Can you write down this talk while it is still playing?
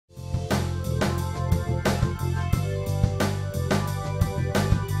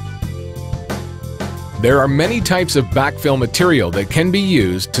There are many types of backfill material that can be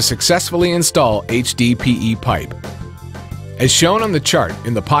used to successfully install HDPE pipe. As shown on the chart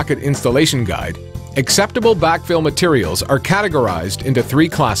in the Pocket Installation Guide, acceptable backfill materials are categorized into three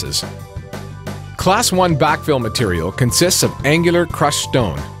classes. Class 1 backfill material consists of angular crushed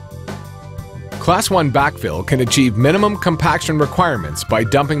stone. Class 1 backfill can achieve minimum compaction requirements by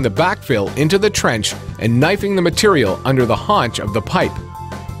dumping the backfill into the trench and knifing the material under the haunch of the pipe.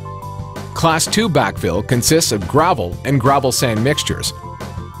 Class 2 backfill consists of gravel and gravel sand mixtures.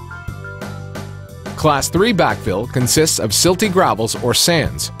 Class 3 backfill consists of silty gravels or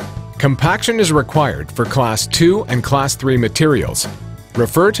sands. Compaction is required for Class 2 and Class 3 materials.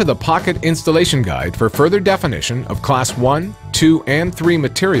 Refer to the Pocket Installation Guide for further definition of Class 1, 2, and 3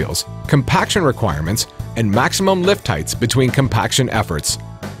 materials, compaction requirements, and maximum lift heights between compaction efforts.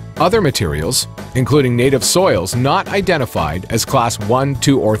 Other materials, including native soils not identified as Class 1,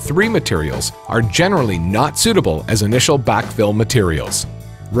 2, or 3 materials, are generally not suitable as initial backfill materials.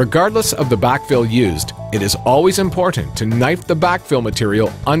 Regardless of the backfill used, it is always important to knife the backfill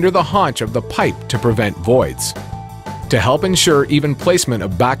material under the haunch of the pipe to prevent voids. To help ensure even placement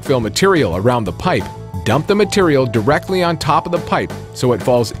of backfill material around the pipe, dump the material directly on top of the pipe so it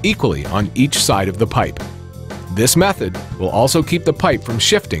falls equally on each side of the pipe. This method will also keep the pipe from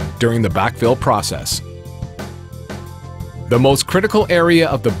shifting during the backfill process. The most critical area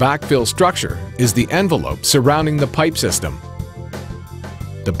of the backfill structure is the envelope surrounding the pipe system.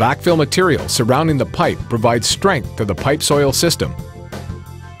 The backfill material surrounding the pipe provides strength to the pipe soil system,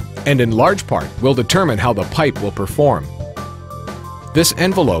 and in large part will determine how the pipe will perform. This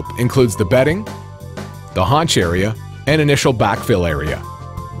envelope includes the bedding, the haunch area, and initial backfill area.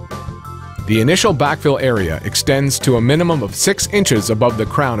 The initial backfill area extends to a minimum of 6 inches above the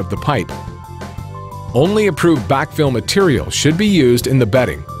crown of the pipe. Only approved backfill material should be used in the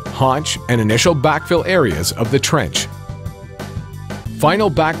bedding, haunch, and initial backfill areas of the trench.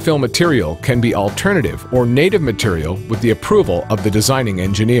 Final backfill material can be alternative or native material with the approval of the designing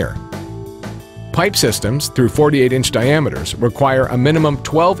engineer. Pipe systems through 48-inch diameters require a minimum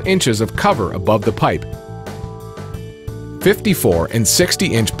 12 inches of cover above the pipe. 54 and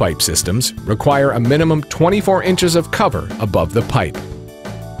 60-inch pipe systems require a minimum 24 inches of cover above the pipe.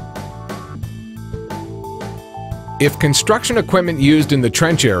 If construction equipment used in the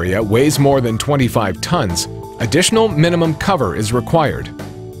trench area weighs more than 25 tons, additional minimum cover is required.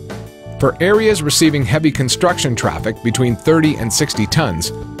 For areas receiving heavy construction traffic between 30 and 60 tons,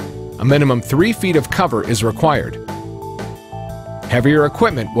 a minimum 3 feet of cover is required. Heavier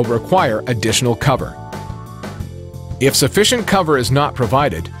equipment will require additional cover. If sufficient cover is not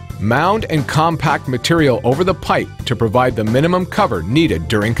provided, mound and compact material over the pipe to provide the minimum cover needed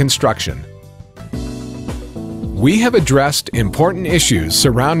during construction. We have addressed important issues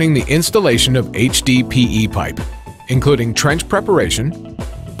surrounding the installation of HDPE pipe, including trench preparation,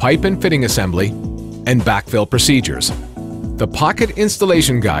 pipe and fitting assembly, and backfill procedures. The Pocket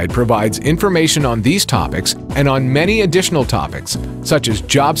Installation Guide provides information on these topics and on many additional topics, such as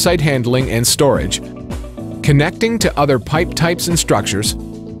job site handling and storage, connecting to other pipe types and structures,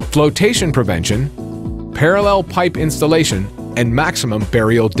 flotation prevention, parallel pipe installation, and maximum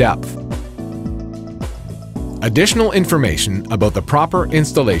burial depth. Additional information about the proper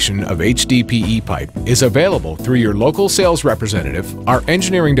installation of HDPE pipe is available through your local sales representative, our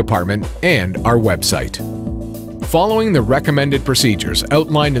engineering department, and our website. Following the recommended procedures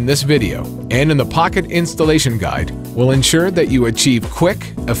outlined in this video and in the Pocket Installation Guide will ensure that you achieve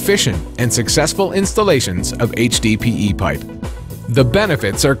quick, efficient, and successful installations of HDPE pipe. The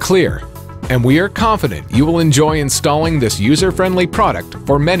benefits are clear, and we are confident you will enjoy installing this user-friendly product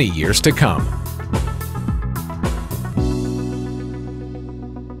for many years to come.